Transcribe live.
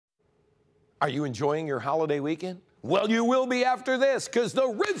Are you enjoying your holiday weekend? Well, you will be after this, because the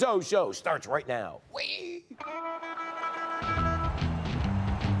Rizzo Show starts right now. Whee!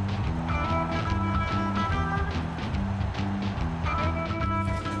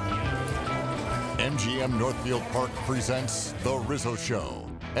 MGM Northfield Park presents The Rizzo Show.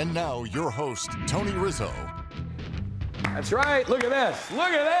 And now, your host, Tony Rizzo. That's right. Look at this. Look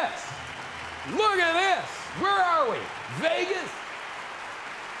at this. Look at this. Where are we? Vegas?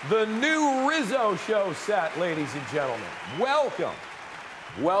 The new Rizzo Show set, ladies and gentlemen. Welcome.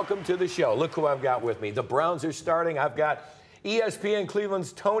 Welcome to the show. Look who I've got with me. The Browns are starting. I've got ESPN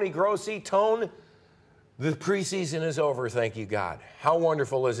Cleveland's Tony Grossi. Tone, the preseason is over, thank you, God. How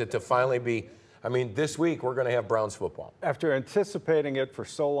wonderful is it to finally be... I mean, this week we're going to have Browns football. After anticipating it for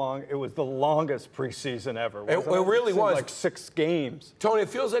so long, it was the longest preseason ever. It really was. Like 6 games. Tony, it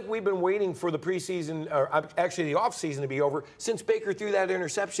feels like we've been waiting for the preseason, or actually the offseason to be over since Baker threw that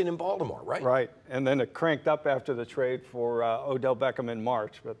interception in Baltimore, right? Right. And then it cranked up after the trade for Odell Beckham in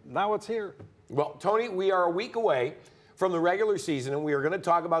March. But now it's here. Well, Tony, we are a week away from the regular season, and we are going to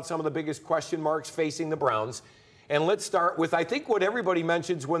talk about some of the biggest question marks facing the Browns. And let's start with, I think, what everybody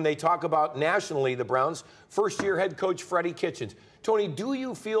mentions when they talk about nationally the Browns, first-year head coach Freddie Kitchens. Tony, do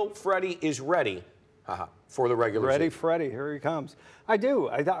you feel Freddie is ready for the regular season? Ready, Freddie. Here he comes. I do.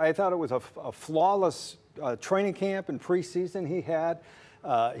 I thought it was a flawless training camp and preseason he had.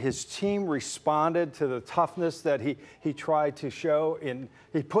 His team responded to the toughness that he tried to show.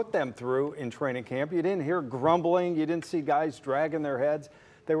 He put them through in training camp. You didn't hear grumbling. You didn't see guys dragging their heads.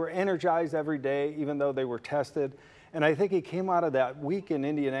 They were energized every day, even though they were tested. And I think he came out of that week in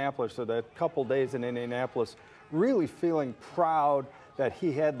Indianapolis, or that couple days in Indianapolis, really feeling proud that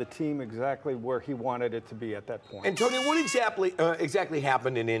he had the team exactly where he wanted it to be at that point. And Tony, what exactly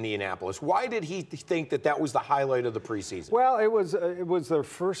happened in Indianapolis? Why did he think that that was the highlight of the preseason? Well, it was their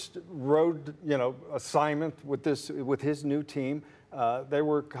first road, assignment with his new team. There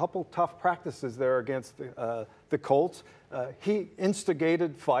were a couple tough practices there against the Colts. He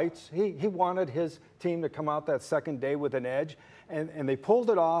instigated fights. He wanted his team to come out that second day with an edge, and they pulled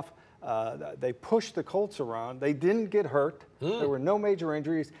it off. They pushed the Colts around. They didn't get hurt. There were no major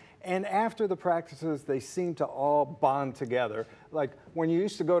injuries. And after the practices, they seemed to all bond together. Like when you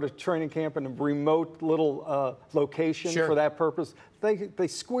used to go to training camp in a remote little location for that purpose, they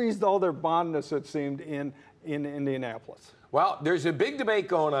squeezed all their bondness, it seemed, in Indianapolis. Well, there's a big debate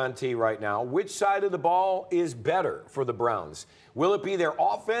going on, T, right now. Which side of the ball is better for the Browns? Will it be their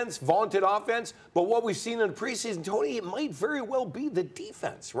offense, vaunted offense? But what we've seen in the preseason, Tony, it might very well be the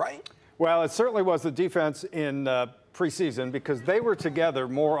defense, right? Well, it certainly was the defense in preseason because they were together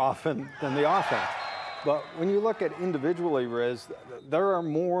more often than the offense. But when you look at individually, Riz, there are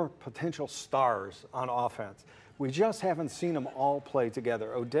more potential stars on offense. We just haven't seen them all play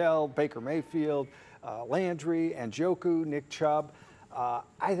together. Odell, Baker Mayfield, Landry, Njoku, Nick Chubb.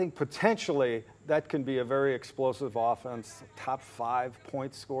 I think potentially that can be a very explosive offense, top 5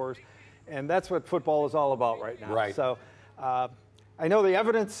 point scores. And that's what football is all about right now. Right. So I know the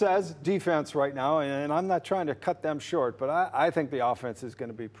evidence says defense right now, and I'm not trying to cut them short, but I think the offense is going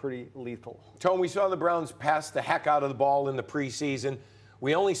to be pretty lethal. Tone, we saw the Browns pass the heck out of the ball in the preseason.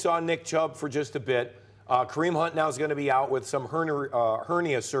 We only saw Nick Chubb for just a bit. Kareem Hunt now is going to be out with some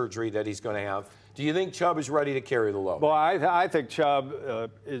hernia surgery that he's going to have. Do you think Chubb is ready to carry the load? Well, I think Chubb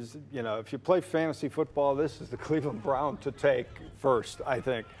is, if you play fantasy football, this is the Cleveland Brown to take first, I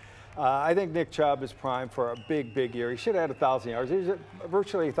think. I think Nick Chubb is primed for a big, big year. He should have had 1,000 yards. He was at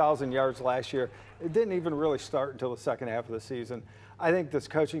virtually 1,000 yards last year. It didn't even really start until the second half of the season. I think this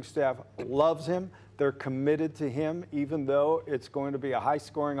coaching staff loves him. They're committed to him, even though it's going to be a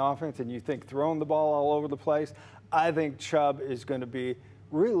high-scoring offense and you think throwing the ball all over the place. I think Chubb is going to be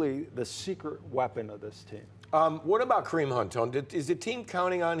really the secret weapon of this team. What about Kareem Hunt, Tone? Is the team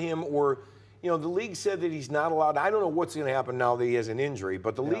counting on him, or, the league said that he's not allowed? I don't know what's going to happen now that he has an injury,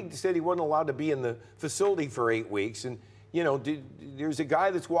 but the league said he wasn't allowed to be in the facility for 8 weeks. And, there's a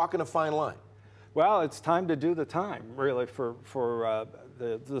guy that's walking a fine line. Well, it's time to do the time, really, for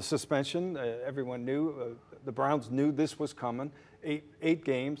the suspension. Everyone knew, the Browns knew this was coming. Eight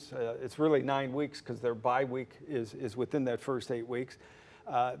games. It's really 9 weeks because their bye week is within that first 8 weeks.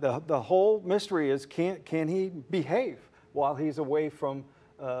 The whole mystery is can he behave while he's away from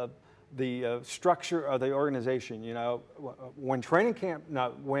the structure of the organization? When training camp,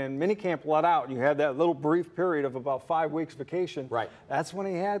 when minicamp let out, you had that little brief period of about 5 weeks vacation. Right. That's when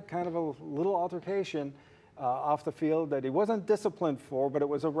he had kind of a little altercation off the field that he wasn't disciplined for, but it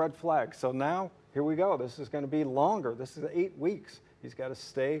was a red flag. So now here we go. This is going to be longer. This is 8 weeks. He's got to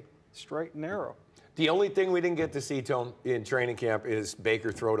stay straight and narrow. The only thing we didn't get to see, Tone, in training camp is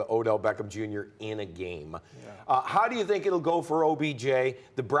Baker throw to Odell Beckham Jr. in a game. Yeah. How do you think it'll go for OBJ?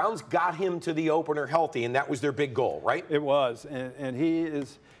 The Browns got him to the opener healthy, and that was their big goal, right? It was, and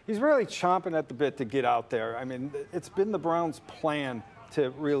he's really chomping at the bit to get out there. I mean, it's been the Browns' plan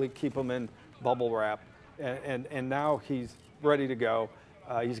to really keep him in bubble wrap, and now he's ready to go.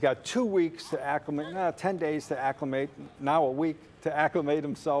 He's got 2 weeks to acclimate, 10 days to acclimate, now a week to acclimate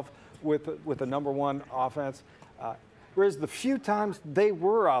himself with the #1 offense. Whereas the few times they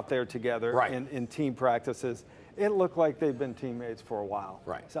were out there together in team practices, it looked like they've been teammates for a while.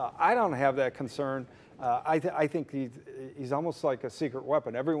 Right. So I don't have that concern. I think he's almost like a secret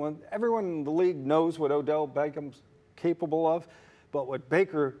weapon. Everyone in the league knows what Odell Beckham's capable of, but what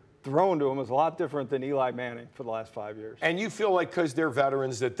Baker thrown to him is a lot different than Eli Manning for the last 5 years. And you feel like because they're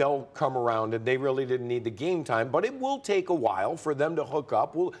veterans that they'll come around and they really didn't need the game time, but it will take a while for them to hook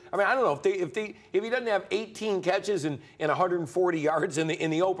up. Well, I mean, I don't know if he doesn't have 18 catches and 140 yards in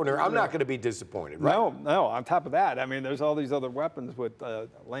the opener, I'm not going to be disappointed, right? No. On top of that, I mean, there's all these other weapons with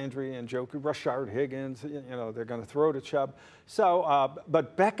Landry and Njoku, Rashard Higgins. You know, they're going to throw to Chubb. So,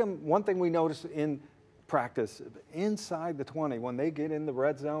 but Beckham, one thing we noticed in practice, inside the 20, when they get in the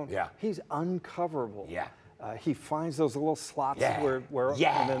red zone, he's uncoverable. Yeah. He finds those little slots where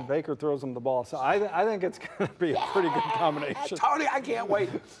and then Baker throws him the ball. So I think it's going to be a pretty good combination. Tony, I can't wait.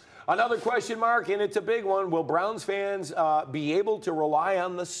 Another question mark, and it's a big one. Will Browns fans be able to rely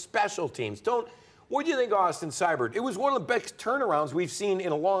on the special teams? What do you think of Austin Seibert? It was one of the best turnarounds we've seen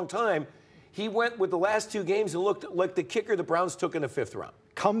in a long time. He went with the last 2 games and looked like the kicker the Browns took in the 5th round.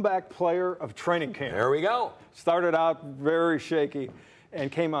 Comeback player of training camp. There we go. Started out very shaky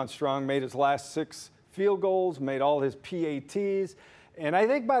and came on strong, made his last 6 field goals, made all his PATs. And I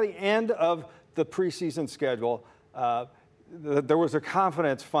think by the end of the preseason schedule, there was a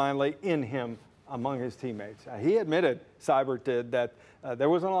confidence finally in him among his teammates. He admitted, Seibert did, that there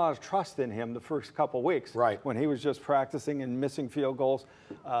wasn't a lot of trust in him the first couple weeks. Right. When he was just practicing and missing field goals.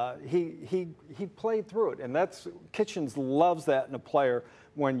 He played through it, and Kitchens loves that in a player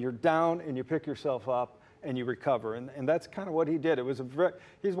when you're down and you pick yourself up and you recover, and that's kind of what he did.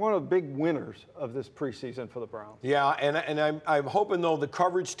 He's one of the big winners of this preseason for the Browns. Yeah, and I'm hoping though the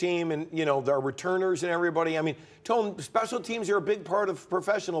coverage team and the returners and everybody. I mean, Tone, special teams are a big part of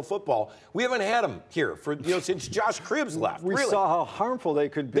professional football. We haven't had them here for since Josh Cribbs left. We saw how harmful they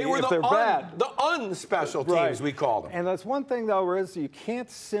could be if they're bad. The unspecial teams we call them. And that's one thing though, Riz, you can't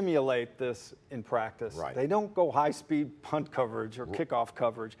simulate this in practice. Right. They don't go high-speed punt coverage or kickoff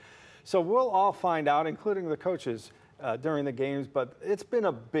coverage. So we'll all find out, including the coaches, during the games, but it's been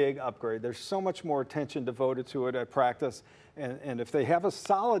a big upgrade. There's so much more attention devoted to it at practice, and if they have a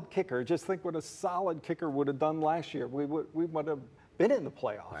solid kicker, just think what a solid kicker would have done last year. We would have been in the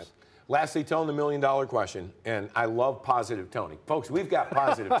playoffs. Right. Lastly, Tone, the $1,000,000 question, and I love positive Tony. Folks, we've got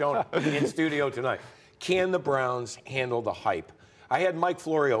positive Tony in studio tonight. Can the Browns handle the hype? I had Mike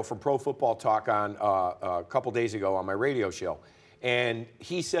Florio from Pro Football Talk on a couple days ago on my radio show. And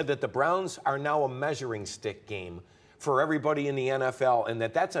he said that the Browns are now a measuring stick game for everybody in the NFL, and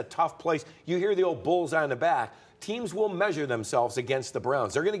that's a tough place. You hear the old bulls on the back. Teams will measure themselves against the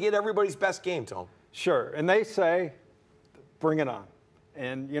Browns. They're going to get everybody's best game, Tom. Sure, and they say, bring it on.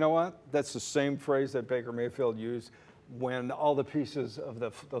 And you know what? That's the same phrase that Baker Mayfield used when all the pieces of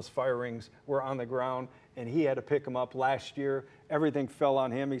those firings were on the ground, and he had to pick them up last year. Everything fell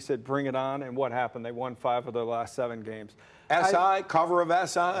on him. He said, bring it on, and what happened? They won 5 of their last 7 games. Cover of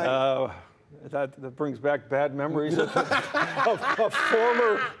SI? That brings back bad memories of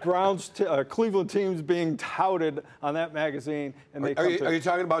former Browns, Cleveland teams being touted on that magazine. And are you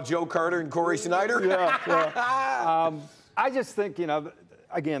talking about Joe Carter and Corey Snyder? Yeah. I just think,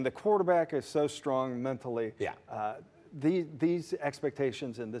 again, the quarterback is so strong mentally. Yeah. These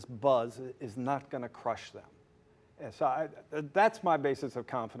expectations and this buzz is not going to crush them. And so that's my basis of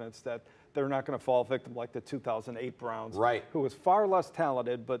confidence that they're not going to fall victim like the 2008 Browns, right? Who was far less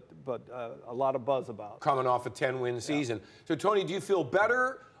talented, but a lot of buzz about. Coming off a 10-win season. So, Tony, do you feel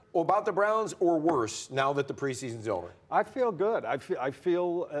better about the Browns or worse now that the preseason's over? I feel good. I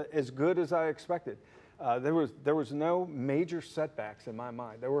feel as good as I expected. There was no major setbacks in my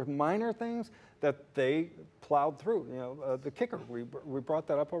mind. There were minor things that they plowed through. The kicker, we brought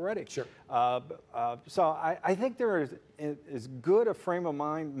that up already. Sure. So I think there is as good a frame of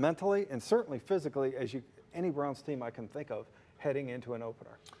mind mentally and certainly physically as any Browns team I can think of heading into an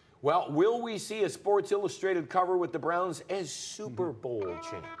opener. Well, will we see a Sports Illustrated cover with the Browns as Super Bowl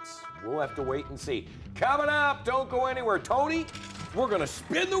champs? We'll have to wait and see. Coming up, don't go anywhere. Tony, we're going to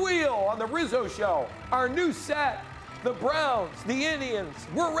spin the wheel on the Rizzo Show. Our new set, the Browns, the Indians.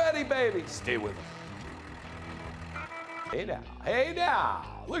 We're ready, baby. Stay with us. Hey now, hey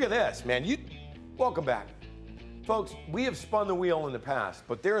now. Look at this, man. Welcome back. Folks, we have spun the wheel in the past,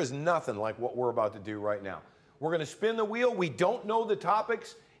 but there is nothing like what we're about to do right now. We're going to spin the wheel. We don't know the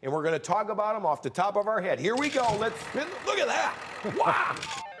topics, and we're going to talk about them off the top of our head. Here we go. Let's spin. Look at that. Wow.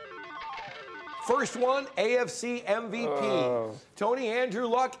 First one, AFC MVP. Tony, Andrew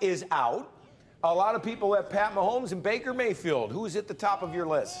Luck is out. A lot of people have Pat Mahomes and Baker Mayfield. Who's at the top of your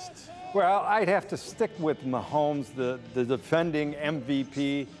list? Well, I'd have to stick with Mahomes, the defending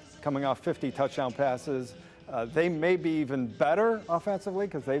MVP, coming off 50 touchdown passes. They may be even better offensively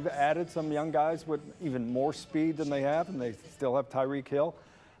because they've added some young guys with even more speed than they have, and they still have Tyreek Hill.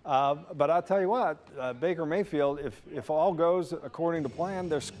 But I'll tell you what, Baker Mayfield, if all goes according to plan,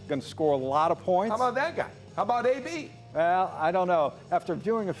 they're going to score a lot of points. How about that guy? How about AB? Well, I don't know. After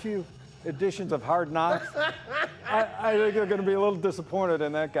viewing a few editions of Hard Knocks, I think they're going to be a little disappointed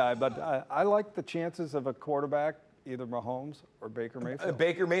in that guy. But I like the chances of a quarterback, either Mahomes or Baker Mayfield.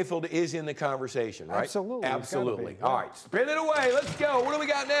 Baker Mayfield is in the conversation, right? Absolutely. Absolutely. All right, spin it away. Let's go. What do we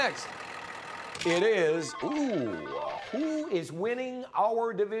got next? It is, who is winning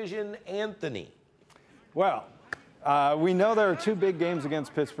our division, Anthony? Well, we know there are two big games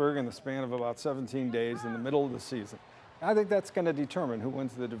against Pittsburgh in the span of about 17 days in the middle of the season. I think that's going to determine who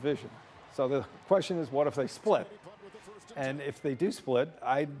wins the division. So the question is, what if they split? And if they do split,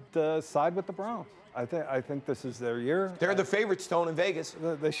 I'd side with the Browns. I think this is their year. They're the favorites, Stone, in Vegas.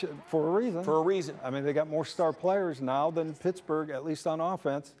 They should, for a reason. For a reason. I mean, they got more star players now than Pittsburgh, at least on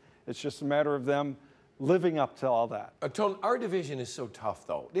offense. It's just a matter of them living up to all that. Tone, our division is so tough,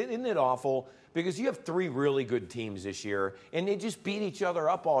 though. Isn't it awful? Because you have three really good teams this year, and they just beat each other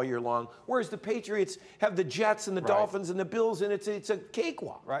up all year long, whereas the Patriots have the Jets and the Dolphins and the Bills, and it's a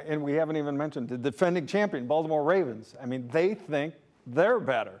cakewalk. Right, and we haven't even mentioned the defending champion, Baltimore Ravens. I mean, they think they're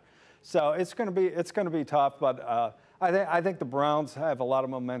better. So it's going to be tough, but I think the Browns have a lot of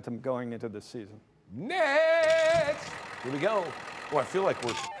momentum going into this season. Next! Here we go. Oh, I feel like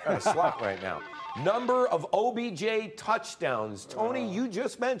we're at a slot right now. Number of OBJ touchdowns. Tony, you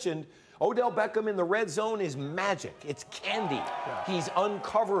just mentioned Odell Beckham in the red zone is magic. It's candy. Yeah. He's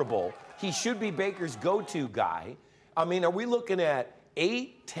uncoverable. He should be Baker's go-to guy. I mean, are we looking at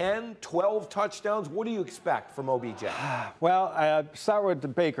 8, 10, 12 touchdowns? What do you expect from OBJ? Well, start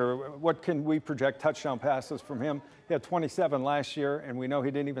with Baker. What can we project touchdown passes from him? He had 27 last year, and we know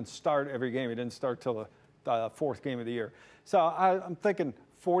he didn't even start every game. He didn't start till the fourth game of the year. So I'm thinking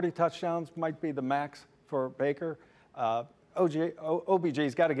 40 touchdowns might be the max for Baker.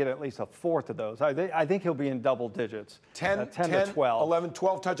 OBJ's got to get at least a fourth of those. I think he'll be in double digits. 10 to 12. 11,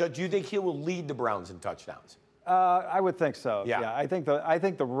 12 touchdowns. Do you think he will lead the Browns in touchdowns? I would think so. Yeah. I think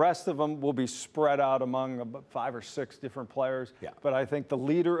the rest of them will be spread out among about 5 or 6 different players. Yeah. But I think the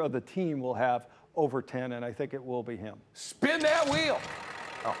leader of the team will have over 10, and I think it will be him. Spin that wheel.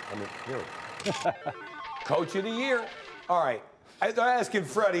 Oh, I mean, here we go. Coach of the year. All right. They're asking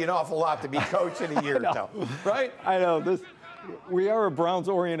Freddie an awful lot to be coach of the year now, right? I know. We are a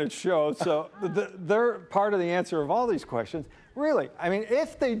Browns-oriented show, so they're part of the answer of all these questions. Really, I mean,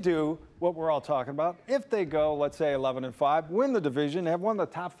 if they do what we're all talking about, if they go, let's say, 11-5, win the division, have one of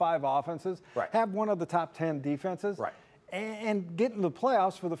the top 5 offenses, have one of the top 10 defenses, and get in the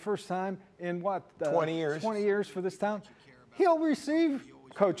playoffs for the first time in, 20 years. 20 years for this town, he'll receive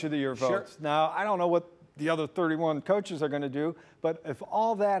Coach of the Year votes. Sure. Now, I don't know what the other 31 coaches are going to do, but if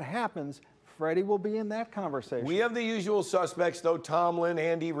all that happens, Freddie will be in that conversation. We have the usual suspects, though. Tomlin,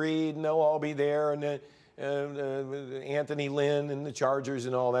 Andy Reid, and they'll all be there, and Anthony Lynn and the Chargers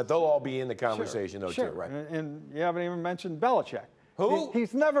and all that. They'll all be in the conversation, though, too, right? And you haven't even mentioned Belichick. Who?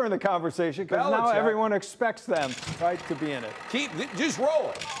 He's never in the conversation because now everyone expects them, right, to be in it. Just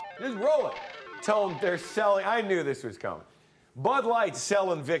roll it. Just roll it. Tell them they're selling. I knew this was coming. Bud Light's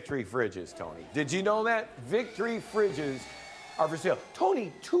selling Victory fridges, Tony. Did you know that? Victory fridges are for sale.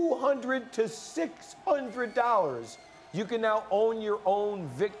 Tony, $200 to $600. You can now own your own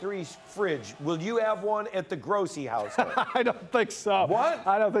Victory fridge. Will you have one at the Grossi house? I don't think so. What?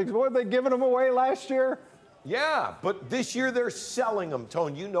 I don't think so. Weren't they giving them away last year? Yeah, but this year they're selling them.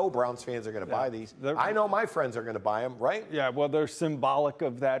 Tony, you know Browns fans are going to buy these. I know my friends are going to buy them, right? Yeah, well, they're symbolic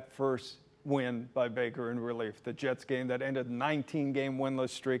of that first win by Baker in relief. The Jets game that ended 19-game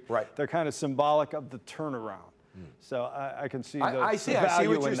winless streak. Right. They're kind of symbolic of the turnaround. So I can see the I see what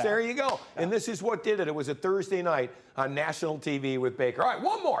you're saying. There you go. Yeah. And this is what did it. It was a Thursday night on national TV with Baker. All right,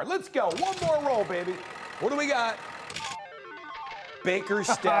 one more. Let's go. One more roll, baby. What do we got? Baker's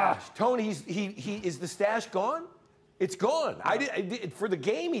stash. Tony, is the stash gone? It's gone. For the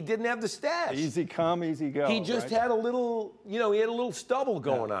game, he didn't have the stash. Easy come, easy go. He just had a little, he had a little stubble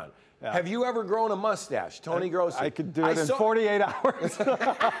going on. Yeah. Have you ever grown a mustache? Tony Grossi. I could do it in 48 hours.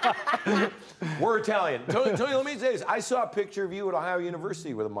 We're Italian. Tony, let me say this. I saw a picture of you at Ohio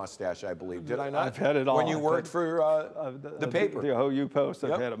University with a mustache, I believe. Did I not? I've had it all. When you worked for the paper. The OU Post.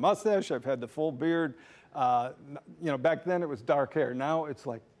 I've had a mustache. I've had the full beard. Back then it was dark hair. Now it's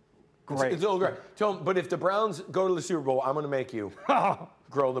like gray. It's all gray. But if the Browns go to the Super Bowl, I'm going to make you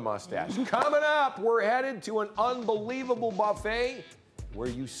grow the mustache. Coming up, we're headed to an unbelievable buffet where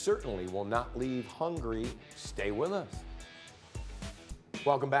you certainly will not leave hungry. Stay with us.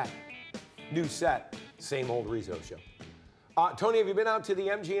 Welcome back. New set, same old Rizzo show. Tony, have you been out to the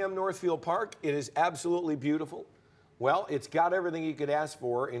MGM Northfield Park? It is absolutely beautiful. Well, it's got everything you could ask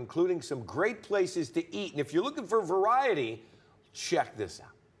for, including some great places to eat. And if you're looking for variety, check this out.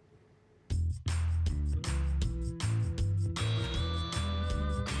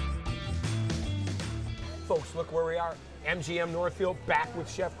 Folks, look where we are. MGM Northfield, back with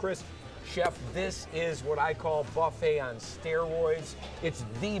Chef Chris. Chef, this is what I call buffet on steroids. It's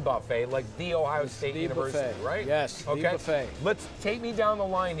the buffet, like the Ohio State University, buffet. Right? Yes, okay. the buffet. Let's take me down the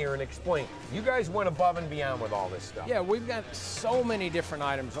line here and explain. You guys went above and beyond with all this stuff. Yeah, we've got so many different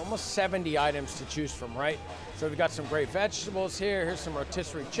items, almost 70 items to choose from, right? So we've got some great vegetables here. Here's some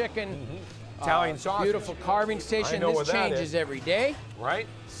rotisserie chicken. Italian sausage. Beautiful carving station. This changes every day. Right?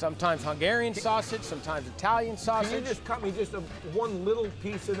 Sometimes Hungarian sausage, sometimes Italian sausage. Can you just cut me just one little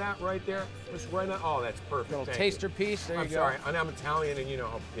piece of that right there? Just right now. Oh, that's perfect. Little taster piece. There you go. I'm sorry. I'm Italian, and you know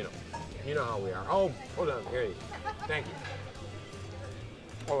how we are. Oh, hold on. Here you go. Thank you.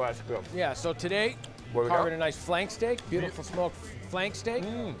 Oh, that's good. Yeah. So today, carving a nice flank steak, beautiful smoked flank steak.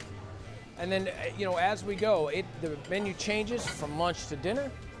 And then, as we go, the menu changes from lunch to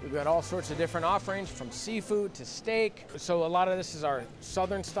dinner. We've got all sorts of different offerings, from seafood to steak. So a lot of this is our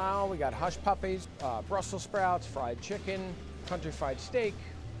southern style. We got hush puppies, Brussels sprouts, fried chicken, country fried steak,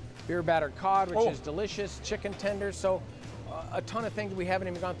 beer battered cod, which is delicious, chicken tenders. So a ton of things we haven't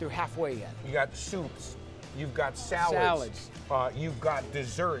even gone through halfway yet. You got soups, you've got salads. You've got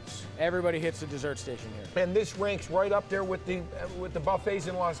desserts. Everybody hits the dessert station here. And this ranks right up there with the buffets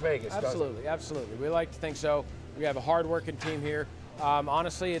in Las Vegas. Absolutely, absolutely. We like to think so. We have a hard-working team here.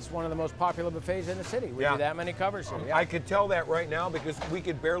 Honestly, it's one of the most popular buffets in the city. We do that many covers here. Yeah. I could tell that right now because we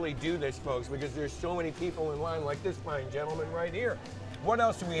could barely do this, folks, because there's so many people in line like this fine gentleman right here. What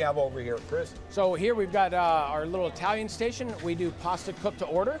else do we have over here, Chris? So here we've got our little Italian station. We do pasta cooked to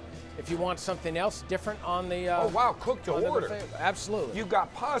order. If you want something else different on the oh wow, cooked to order. Buffet, absolutely. You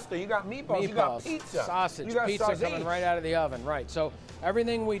got pasta, you got meatballs, you got pizza, sausage, you got pizza sausage. coming right out of the oven, right? So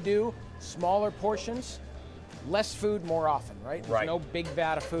everything we do, smaller portions. Less food more often, right? There's no big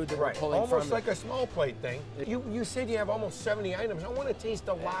vat of food that we're pulling from. Almost like a small plate thing. You said you have almost 70 items. I want to taste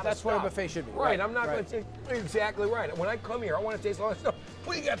a lot of stuff. That's what a buffet should be. Right, I'm not going to say exactly right. When I come here, I want to taste a lot of stuff.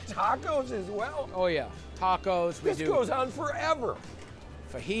 We got tacos as well. Oh yeah, tacos. This goes on forever.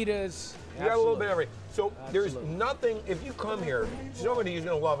 Fajitas. You got a little bit of everything. So there's nothing, if you come here, somebody who's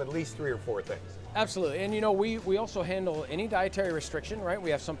going to love at least 3 or 4 things. Absolutely, and we also handle any dietary restriction, right? We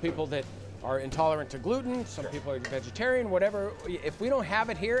have some people that are intolerant to gluten, some people are vegetarian, whatever. If we don't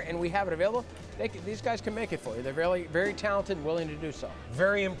have it here and we have it available, these guys can make it for you. They're very, very talented and willing to do so.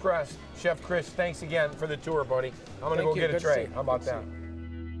 Very impressed. Chef Chris, thanks again for the tour, buddy. I'm going to go get a tray. How about that?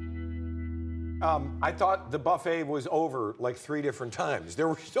 I thought the buffet was over like 3 different times. There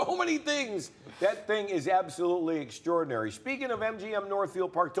were so many things. That thing is absolutely extraordinary. Speaking of MGM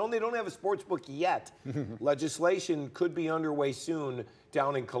Northfield Park, they don't have a sports book yet. Legislation could be underway soon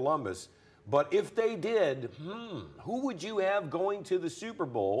down in Columbus. But if they did, who would you have going to the Super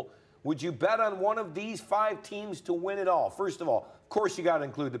Bowl? Would you bet on one of these 5 teams to win it all? First of all, of course you got to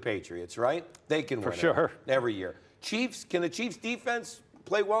include the Patriots, right? They can win it every year. Chiefs, can the Chiefs defense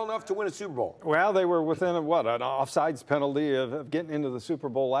play well enough to win a Super Bowl? Well, they were within an offsides penalty of getting into the Super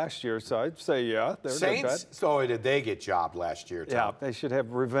Bowl last year, so I'd say yeah. Saints? So did they get jobbed last year, Tom? Yeah, they should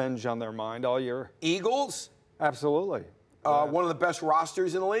have revenge on their mind all year. Eagles? Absolutely. One of the best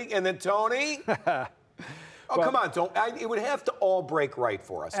rosters in the league. And then Tony? Come on, Tony. It would have to all break right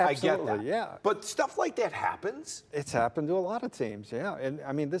for us. Absolutely, I get that. Yeah. But stuff like that happens? It's happened to a lot of teams, yeah. And,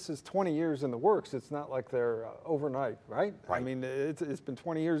 I mean, this is 20 years in the works. It's not like they're overnight, right? I mean, it's been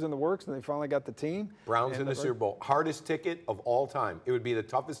 20 years in the works, and they finally got the team. Browns in the Super Bowl. Hardest ticket of all time. It would be the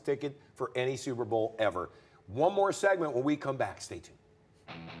toughest ticket for any Super Bowl ever. One more segment when we come back. Stay tuned.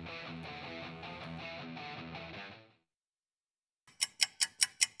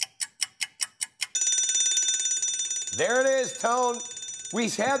 There it is, Tone.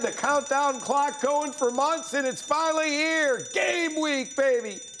 We've had the countdown clock going for months, and it's finally here. Game week,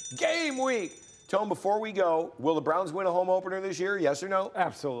 baby. Game week. Tone, before we go, will the Browns win a home opener this year? Yes or no?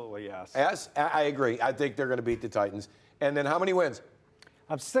 Absolutely, yes. Yes? I agree. I think they're going to beat the Titans. And then how many wins?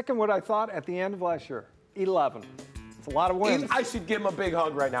 I'm sticking what I thought at the end of last year. 11. It's a lot of wins. I should give him a big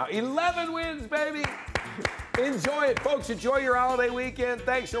hug right now. 11 wins, baby. Enjoy it, folks. Enjoy your holiday weekend.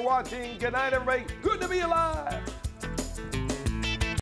 Thanks for watching. Good night, everybody. Good to be alive.